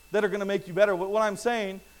works that are going to make you better. What I'm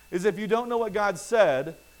saying is if you don't know what God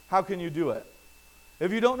said, how can you do it?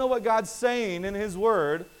 If you don't know what God's saying in His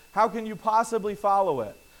Word, how can you possibly follow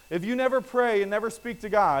it? If you never pray and never speak to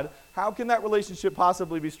God, how can that relationship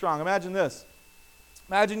possibly be strong? Imagine this.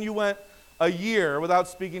 Imagine you went a year without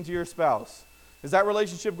speaking to your spouse. Is that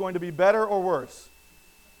relationship going to be better or worse?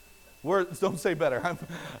 Don't say better.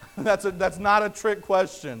 That's not a trick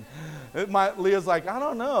question. Leah's like, I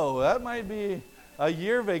don't know. That might be a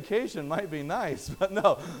year vacation might be nice. But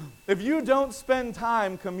no, if you don't spend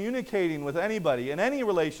time communicating with anybody in any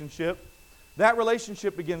relationship, that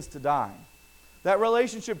relationship begins to die. That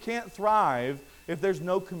relationship can't thrive if there's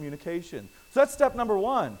no communication. So that's step number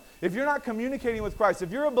one. If you're not communicating with Christ,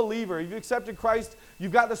 if you're a believer, you've accepted Christ,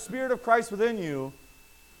 you've got the Spirit of Christ within you,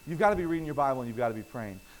 you've got to be reading your Bible and you've got to be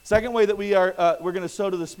praying. Second way that we're going to sow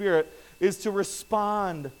to the Spirit is to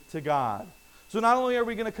respond to God. So not only are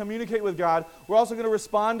we going to communicate with God, we're also going to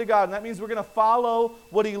respond to God. And that means we're going to follow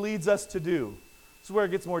what He leads us to do. This is where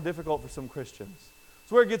it gets more difficult for some Christians.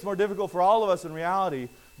 It's where it gets more difficult for all of us in reality.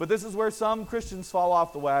 But this is where some Christians fall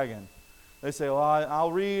off the wagon. They say, well,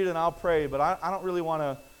 I'll read and I'll pray, but I don't really want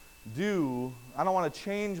to I don't want to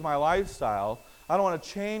change my lifestyle. I don't want to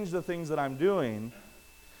change the things that I'm doing.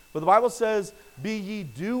 But the Bible says, be ye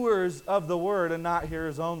doers of the word and not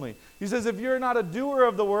hearers only. He says, if you're not a doer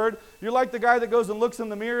of the word, you're like the guy that goes and looks in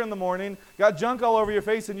the mirror in the morning, got junk all over your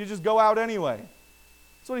face, and you just go out anyway.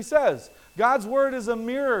 That's what he says. God's word is a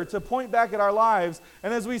mirror to point back at our lives,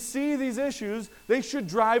 and as we see these issues, they should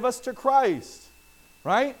drive us to Christ.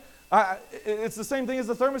 Right? It's the same thing as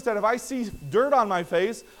the thermostat. If I see dirt on my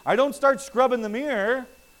face, I don't start scrubbing the mirror,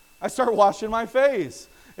 I start washing my face.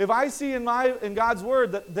 If I see in God's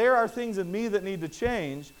word that there are things in me that need to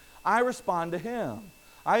change, I respond to Him.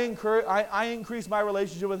 I increase my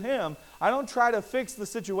relationship with Him. I don't try to fix the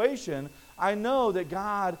situation. I know that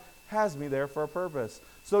God has me there for a purpose.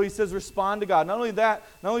 So He says respond to God. Not only that,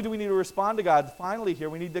 not only do we need to respond to God, finally here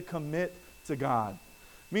we need to commit to God.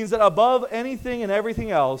 It means that above anything and everything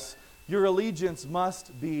else, your allegiance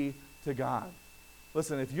must be to God.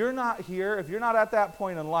 Listen, if you're not here, if you're not at that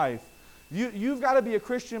point in life, You've got to be a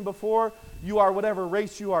Christian before you are whatever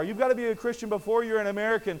race you are. You've got to be a Christian before you're an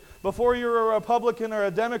American, before you're a Republican or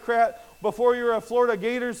a Democrat, before you're a Florida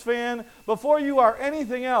Gators fan, before you are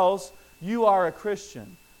anything else, you are a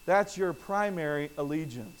Christian. That's your primary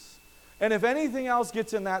allegiance. And if anything else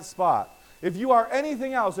gets in that spot, if you are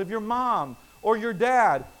anything else, if your mom or your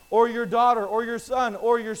dad or your daughter or your son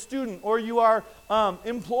or your student or you are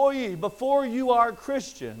employee, before you are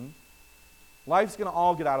Christian, life's going to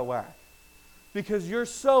all get out of whack. Because you're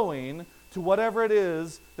sowing to whatever it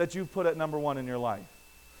is that you've put at number one in your life.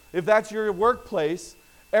 If that's your workplace,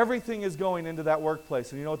 everything is going into that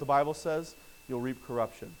workplace. And you know what the Bible says? You'll reap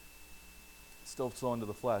corruption. It's still sowing to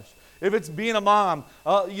the flesh. If it's being a mom,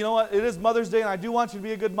 you know what? It is Mother's Day and I do want you to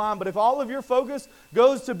be a good mom. But if all of your focus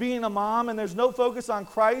goes to being a mom and there's no focus on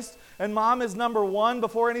Christ and mom is number one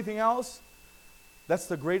before anything else, that's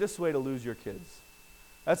the greatest way to lose your kids.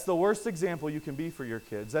 That's the worst example you can be for your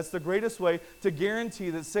kids. That's the greatest way to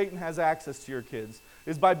guarantee that Satan has access to your kids,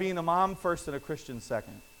 is by being a mom first and a Christian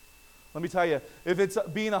second. Let me tell you, if it's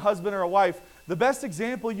being a husband or a wife, the best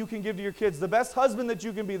example you can give to your kids, the best husband that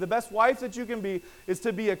you can be, the best wife that you can be, is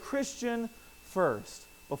to be a Christian first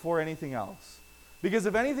before anything else. Because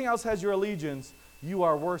if anything else has your allegiance, you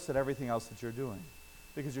are worse at everything else that you're doing,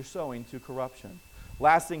 because you're sowing to corruption.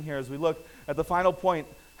 Last thing here, as we look at the final point,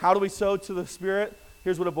 how do we sow to the Spirit?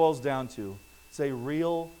 Here's what it boils down to. It's a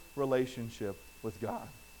real relationship with God.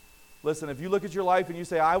 Listen, if you look at your life and you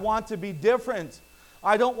say, I want to be different.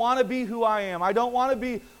 I don't want to be who I am. I don't want to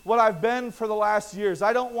be what I've been for the last years.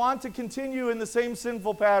 I don't want to continue in the same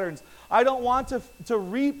sinful patterns. I don't want to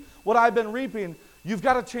reap what I've been reaping. You've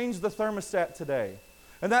got to change the thermostat today.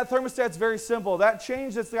 And that thermostat's very simple. That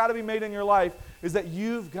change that's got to be made in your life is that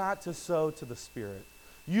you've got to sow to the Spirit.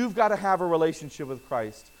 You've got to have a relationship with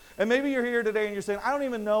Christ. And maybe you're here today and you're saying, I don't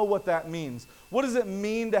even know what that means. What does it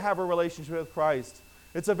mean to have a relationship with Christ?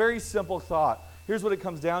 It's a very simple thought. Here's what it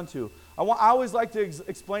comes down to. I always like to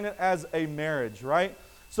explain it as a marriage, right?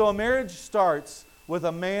 So a marriage starts with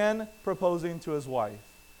a man proposing to his wife.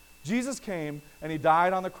 Jesus came and he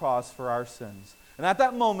died on the cross for our sins. And at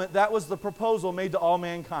that moment, that was the proposal made to all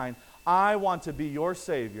mankind. I want to be your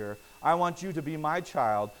Savior. I want you to be my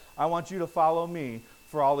child. I want you to follow me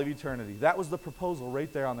for all of eternity. That was the proposal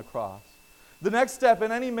right there on the cross. The next step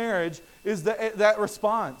in any marriage is that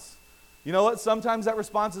response. You know what? Sometimes that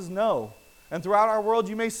response is no. And throughout our world,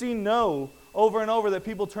 you may see no over and over, that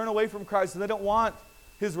people turn away from Christ and they don't want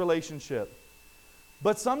his relationship.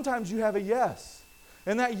 But sometimes you have a yes.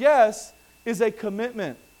 And that yes is a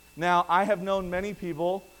commitment. Now, I have known many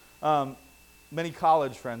people, many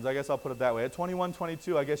college friends, I guess I'll put it that way. At 21,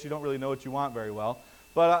 22, I guess you don't really know what you want very well.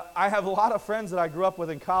 But I have a lot of friends that I grew up with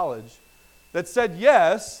in college that said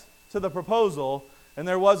yes to the proposal, and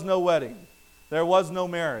there was no wedding. There was no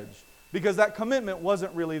marriage, because that commitment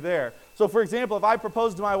wasn't really there. So, for example, if I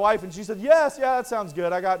proposed to my wife and she said, yes, yeah, that sounds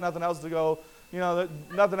good. I got nothing else to go,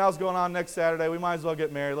 nothing else going on next Saturday. We might as well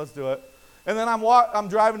get married. Let's do it. And then I'm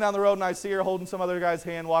driving down the road and I see her holding some other guy's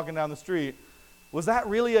hand walking down the street. Was that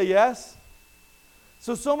really a yes?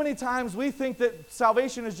 So many times we think that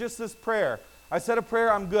salvation is just this prayer. I said a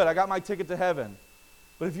prayer, I'm good. I got my ticket to heaven.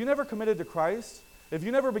 But if you never committed to Christ, if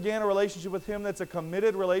you never began a relationship with him that's a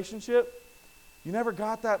committed relationship, you never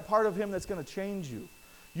got that part of him that's going to change you.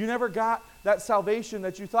 You never got that salvation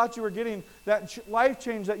that you thought you were getting, that life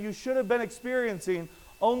change that you should have been experiencing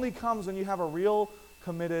only comes when you have a real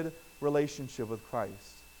committed relationship with Christ.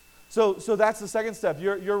 So that's the second step,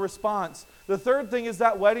 your response. The third thing is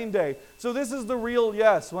that wedding day. So this is the real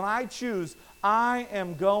yes. When I choose, I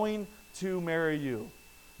am going to marry you.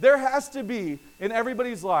 There has to be in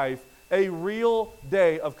everybody's life a real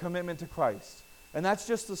day of commitment to Christ. And that's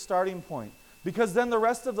just the starting point. Because then the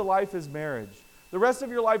rest of the life is marriage. The rest of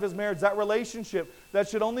your life is marriage, that relationship that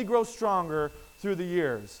should only grow stronger through the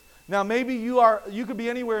years. Now maybe you could be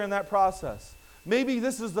anywhere in that process. Maybe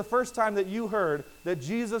this is the first time that you heard that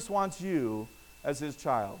Jesus wants you as his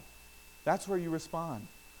child. That's where you respond.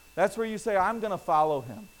 That's where you say, I'm going to follow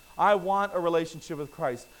him. I want a relationship with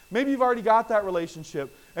Christ. Maybe you've already got that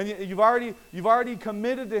relationship and you've already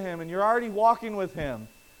committed to him and you're already walking with him.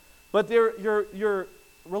 But your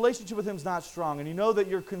relationship with him is not strong, and you know that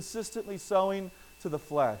you're consistently sowing to the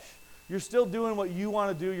flesh. You're still doing what you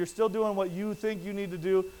want to do. You're still doing what you think you need to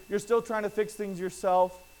do. You're still trying to fix things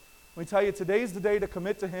yourself. Let me tell you, today's the day to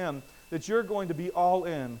commit to him that you're going to be all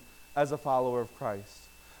in as a follower of Christ.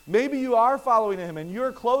 Maybe you are following him and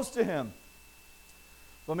you're close to him,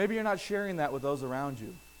 but maybe you're not sharing that with those around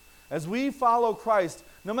you. As we follow Christ,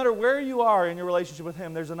 no matter where you are in your relationship with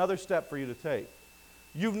him, there's another step for you to take.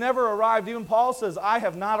 You've never arrived. Even Paul says, I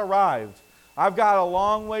have not arrived. I've got a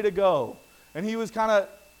long way to go. And he was kind of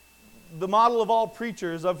the model of all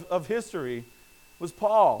preachers of history was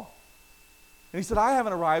Paul. And he said, I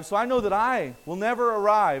haven't arrived, so I know that I will never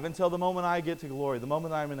arrive until the moment I get to glory, the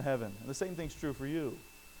moment I'm in heaven. And the same thing's true for you.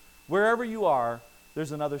 Wherever you are,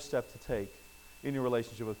 there's another step to take in your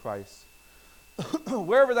relationship with Christ.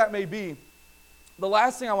 Wherever that may be, the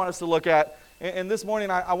last thing I want us to look at, and this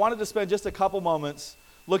morning I wanted to spend just a couple moments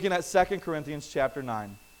looking at 2 Corinthians chapter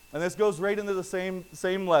 9. And this goes right into the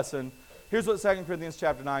same lesson. Here's what 2 Corinthians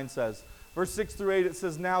chapter 9 says. Verse 6 through 8, it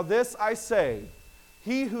says, Now this I say,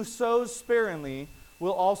 he who sows sparingly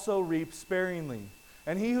will also reap sparingly.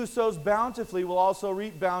 And he who sows bountifully will also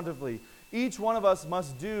reap bountifully. Each one of us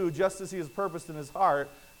must do just as he has purposed in his heart,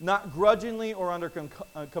 not grudgingly or under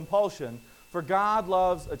compulsion, for God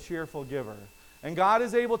loves a cheerful giver. And God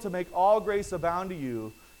is able to make all grace abound to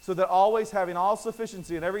you, so that always having all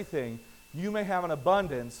sufficiency in everything, you may have an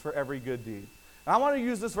abundance for every good deed. And I want to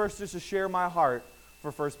use this verse just to share my heart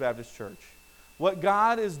for First Baptist Church. What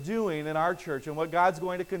God is doing in our church and what God's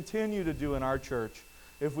going to continue to do in our church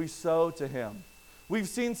if we sow to him. We've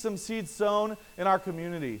seen some seeds sown in our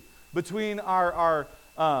community between our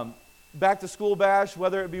back to school bash,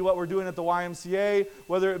 whether it be what we're doing at the YMCA,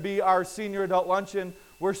 whether it be our senior adult luncheon.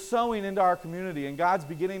 We're sowing into our community, and God's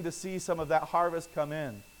beginning to see some of that harvest come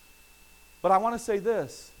in. But I want to say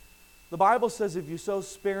this. The Bible says if you sow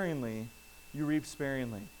sparingly, you reap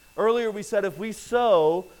sparingly. Earlier we said if we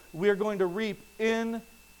sow, we're going to reap in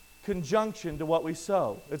conjunction to what we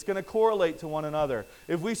sow. It's going to correlate to one another.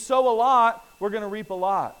 If we sow a lot, we're going to reap a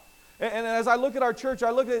lot. And as I look at our church, I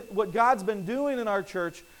look at what God's been doing in our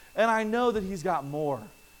church, and I know that he's got more.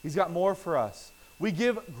 He's got more for us. We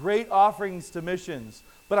give great offerings to missions,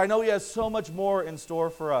 but I know he has so much more in store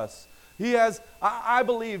for us. He has, I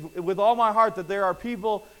believe with all my heart that there are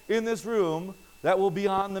people in this room that will be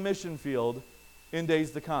on the mission field in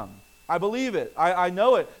days to come. I believe it. I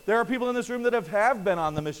know it. There are people in this room that have been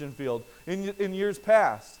on the mission field in years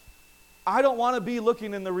past. I don't want to be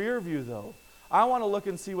looking in the rear view, though. I want to look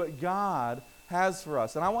and see what God has for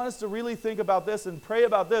us. And I want us to really think about this and pray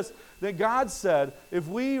about this, that God said, if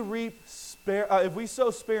we sow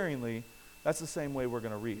sparingly, that's the same way we're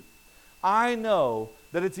going to reap. I know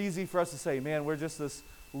that it's easy for us to say, man, we're just this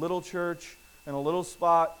little church in a little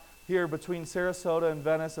spot here between Sarasota and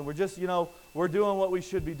Venice, and we're just, we're doing what we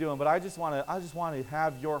should be doing. But I just want to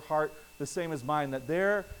have your heart the same as mine, that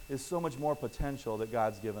there is so much more potential that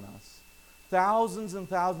God's given us. Thousands and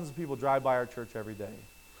thousands of people drive by our church every day.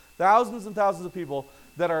 Thousands and thousands of people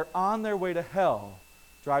that are on their way to hell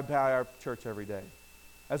drive by our church every day.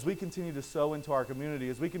 As we continue to sow into our community,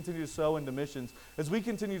 as we continue to sow into missions, as we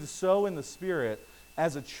continue to sow in the Spirit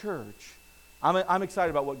as a church, I'm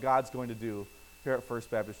excited about what God's going to do here at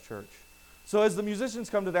First Baptist Church. So as the musicians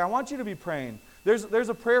come today, I want you to be praying. There's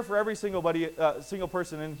a prayer for every single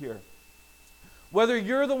person in here. Whether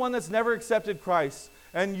you're the one that's never accepted Christ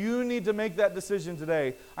and you need to make that decision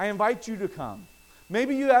today, I invite you to come.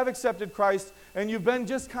 Maybe you have accepted Christ and you've been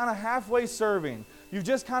just kind of halfway serving. You've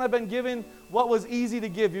just kind of been given what was easy to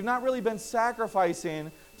give. You've not really been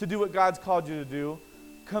sacrificing to do what God's called you to do.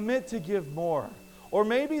 Commit to give more. Or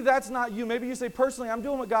maybe that's not you. Maybe you say, personally, I'm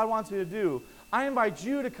doing what God wants me to do. I invite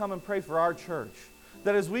you to come and pray for our church.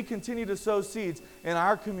 That as we continue to sow seeds in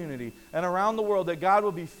our community and around the world, that God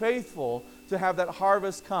will be faithful to have that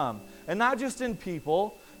harvest come. And not just in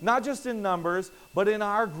people, not just in numbers, but in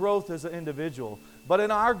our growth as an individual, but in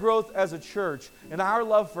our growth as a church, in our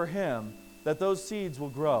love for Him, that those seeds will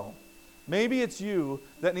grow. Maybe it's you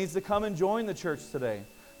that needs to come and join the church today.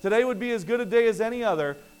 Today would be as good a day as any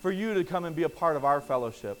other for you to come and be a part of our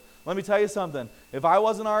fellowship. Let me tell you something. If I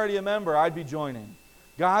wasn't already a member, I'd be joining.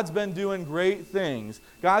 God's been doing great things.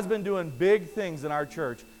 God's been doing big things in our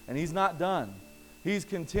church, and He's not done. He's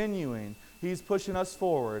continuing. He's pushing us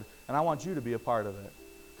forward, and I want you to be a part of it.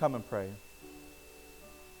 Come and pray.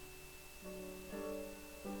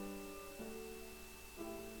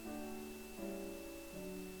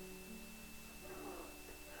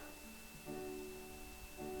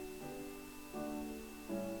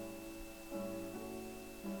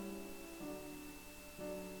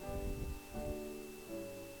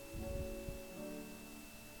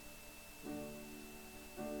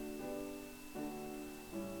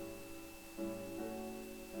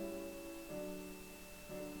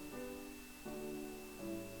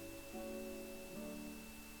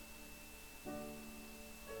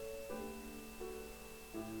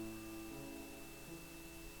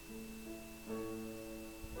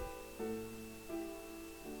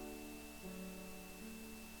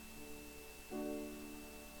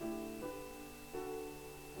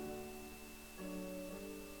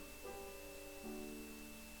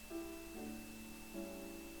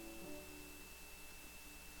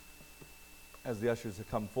 As the ushers have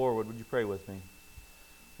come forward, would you pray with me?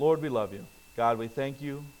 Lord, we love you. God, we thank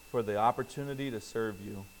you for the opportunity to serve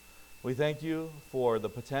you. We thank you for the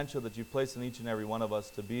potential that you've placed in each and every one of us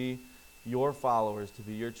to be your followers, to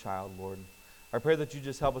be your child, Lord. I pray that you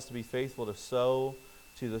just help us to be faithful to sow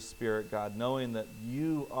to the Spirit, God, knowing that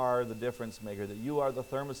you are the difference maker, that you are the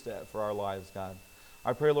thermostat for our lives, God.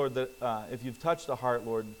 I pray, Lord, that if you've touched a heart,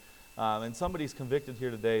 Lord, and somebody's convicted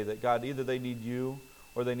here today that, God, either they need you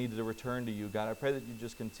or they need to return to you, God, I pray that you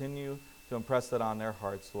just continue to impress that on their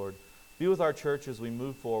hearts, Lord. Be with our church as we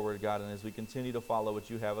move forward, God, and as we continue to follow what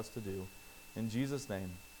you have us to do. In Jesus' name,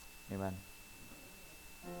 amen.